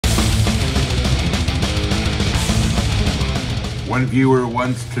One viewer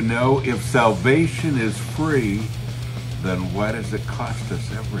wants to know, if salvation is free, then why does it cost us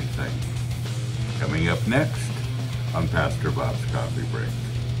everything? Coming up next on Pastor Bob's Coffee Break.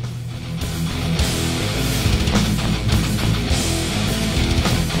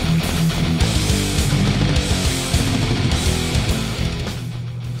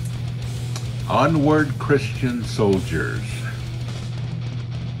 Onward, Christian soldiers.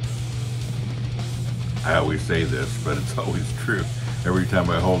 I always say this, but it's always true. Every time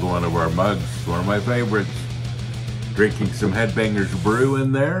I hold one of our mugs, one of my favorites, drinking some Headbangers Brew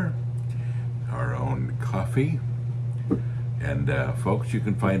in there, our own coffee. And folks, you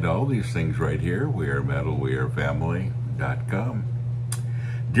can find all these things right here. WeAreMetal.com.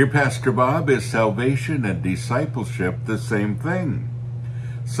 Dear Pastor Bob, is salvation and discipleship the same thing?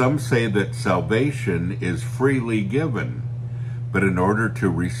 Some say that salvation is freely given, but in order to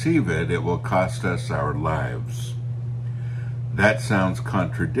receive it, it will cost us our lives. That sounds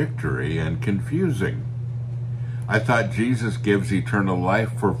contradictory and confusing. I thought Jesus gives eternal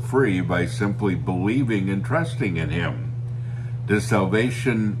life for free by simply believing and trusting in him. Does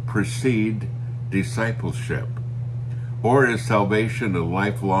salvation precede discipleship? Or is salvation a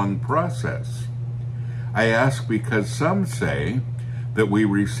lifelong process? I ask because some say that we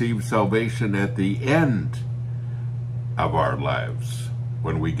receive salvation at the end of our lives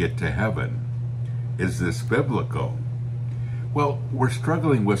when we get to heaven. Is this biblical? Well, we're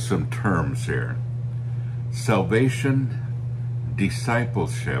struggling with some terms here. Salvation,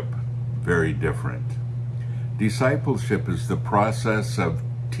 discipleship, very different. Discipleship is the process of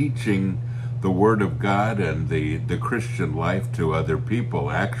teaching the Word of God and the Christian life to other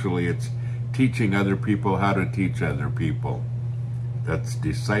people. Actually, it's teaching other people how to teach other people. That's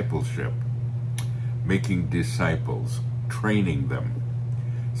discipleship. Making disciples, training them.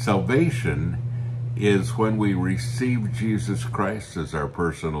 Salvation is when we receive Jesus Christ as our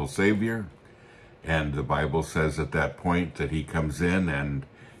personal Savior, and the Bible says at that point that he comes in and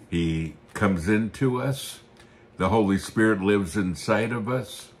he comes into us. The Holy Spirit lives inside of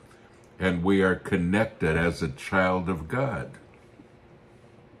us, and we are connected as a child of God.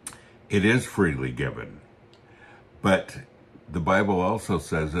 It is freely given, but the Bible also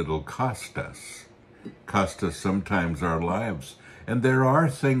says it'll cost us sometimes our lives. And there are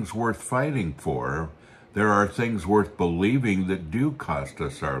things worth fighting for. There are things worth believing that do cost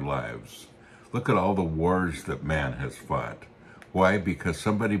us our lives. Look at all the wars that man has fought. Why? Because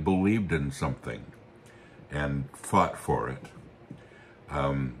somebody believed in something and fought for it.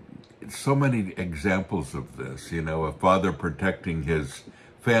 So many examples of this. You know, a father protecting his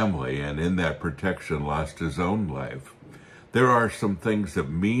family and in that protection lost his own life. There are some things that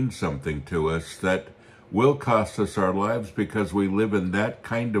mean something to us that will cost us our lives because we live in that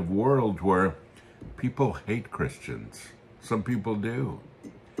kind of world where people hate Christians. Some people do.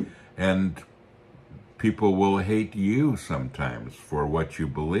 And people will hate you sometimes for what you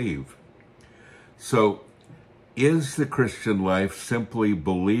believe. So, is the Christian life simply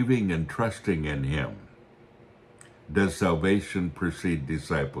believing and trusting in him? Does salvation precede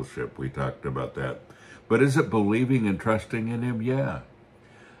discipleship? We talked about that. But is it believing and trusting in him? Yeah.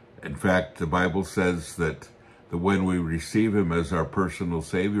 In fact, the Bible says that when we receive him as our personal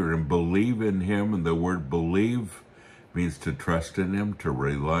Savior and believe in him, and the word believe means to trust in him, to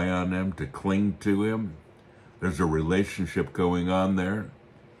rely on him, to cling to him. There's a relationship going on there.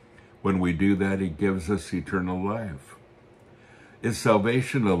 When we do that, he gives us eternal life. Is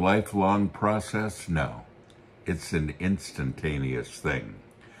salvation a lifelong process? No. It's an instantaneous thing.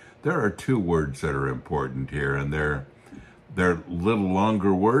 There are two words that are important here, and they're little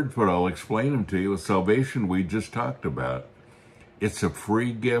longer words, but I'll explain them to you. With salvation, we just talked about. It's a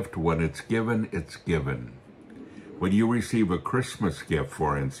free gift. When it's given, it's given. When you receive a Christmas gift,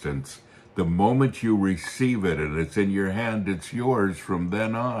 for instance, the moment you receive it and it's in your hand, it's yours from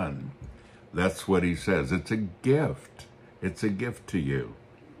then on. That's what he says. It's a gift. It's a gift to you.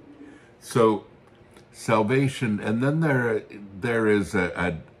 So, salvation, and then there is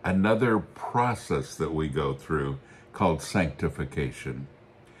another process that we go through called sanctification.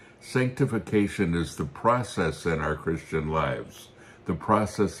 Sanctification is the process in our Christian lives, the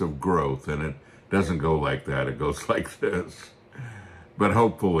process of growth, and it doesn't go like that, it goes like this. But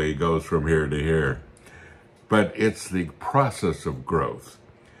hopefully it goes from here to here. But it's the process of growth,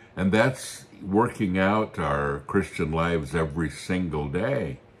 and that's working out our Christian lives every single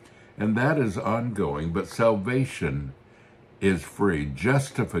day. And that is ongoing, but salvation is free.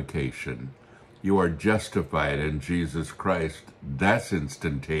 Justification, you are justified in Jesus Christ. That's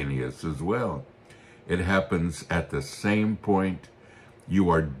instantaneous as well. It happens at the same point. You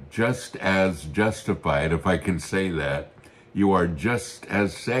are just as justified, if I can say that, You are just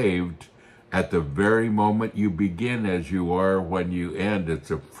as saved at the very moment you begin as you are when you end.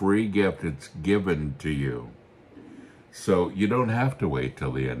 It's a free gift. It's given to you. So you don't have to wait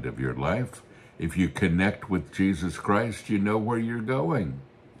till the end of your life. If you connect with Jesus Christ, you know where you're going.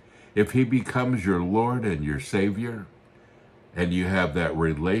 If he becomes your Lord and your Savior, and you have that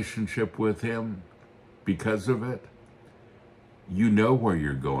relationship with him because of it, you know where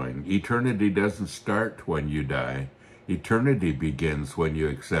you're going. Eternity doesn't start when you die. Eternity begins when you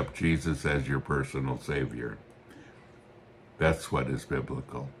accept Jesus as your personal Savior. That's what is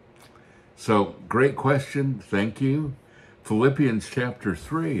biblical. So, great question. Thank you. Philippians chapter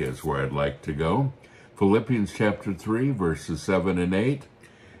 3 is where I'd like to go. Philippians chapter 3, verses 7 and 8.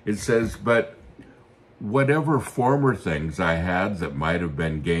 It says, "But whatever former things I had that might have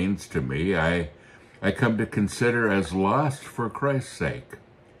been gains to me, I come to consider as lost for Christ's sake.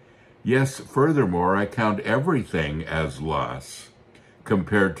 Yes, furthermore, I count everything as loss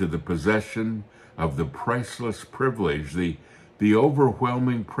compared to the possession of the priceless privilege, the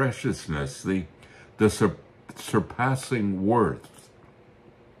overwhelming preciousness, the surpassing worth,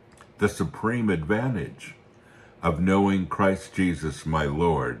 the supreme advantage of knowing Christ Jesus my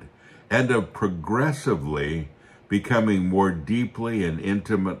Lord, and of progressively becoming more deeply and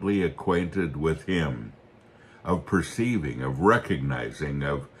intimately acquainted with him, of perceiving, of recognizing,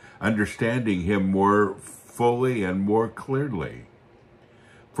 of understanding him more fully and more clearly.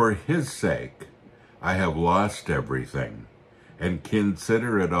 For his sake, I have lost everything and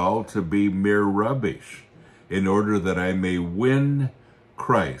consider it all to be mere rubbish in order that I may win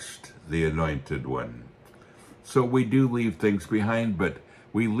Christ, the Anointed One." So we do leave things behind, but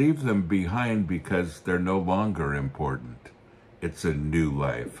we leave them behind because they're no longer important. It's a new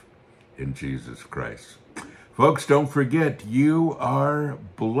life in Jesus Christ. Folks, don't forget, you are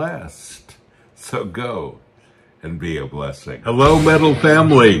blessed. So go and be a blessing. Hello, Metal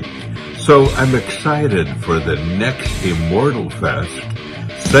family. So I'm excited for the next Immortal Fest.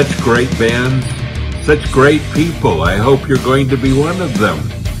 Such great bands, such great people. I hope you're going to be one of them.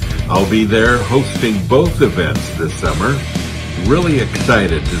 I'll be there hosting both events this summer. Really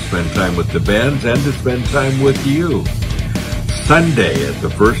excited to spend time with the bands and to spend time with you. Sunday at the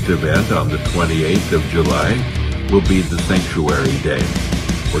first event on the 28th of July will be the Sanctuary Day.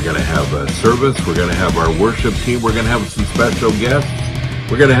 We're going to have a service. We're going to have our worship team. We're going to have some special guests.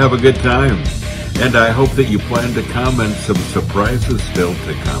 We're going to have a good time. And I hope that you plan to come, and some surprises still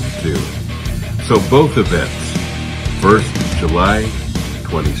to come too. So both events, 1st July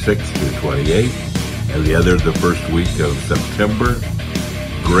 26th through 28th, and the other the first week of September.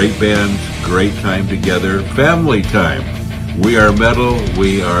 Great bands, great time together, family time. We are metal,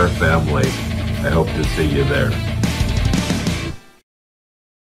 we are family. I hope to see you there.